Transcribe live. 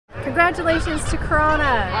Congratulations to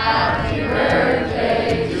Corona! Happy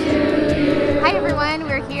birthday to you! Hi everyone,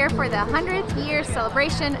 we're here for the 100th year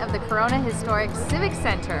celebration of the Corona Historic Civic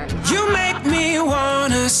Center. You make me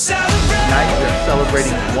wanna celebrate! Tonight they're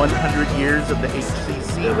celebrating 100 years of the HCC.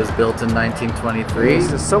 It was built in 1923.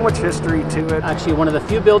 There's so much history to it. Actually one of the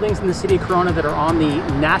few buildings in the city of Corona that are on the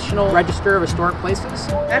National Register of Historic Places.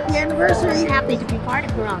 Happy anniversary! Happy to be part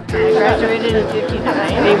of Corona. I graduated in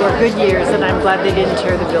 '59. They were good years and I'm glad they didn't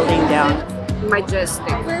tear the building down. Majestic.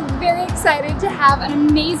 We're very excited to have an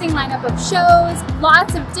amazing lineup of shows,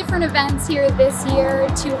 lots of different events here this year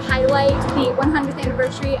to highlight the 100th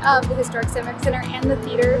anniversary of the Historic Civic Center and the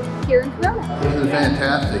theater here in Corona. This is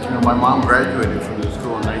fantastic. You know, my mom graduated from this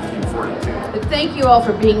school in 1942. But thank you all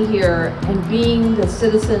for being here and being the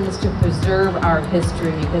citizens to preserve our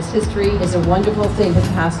history, because history is a wonderful thing to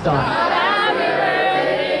pass on.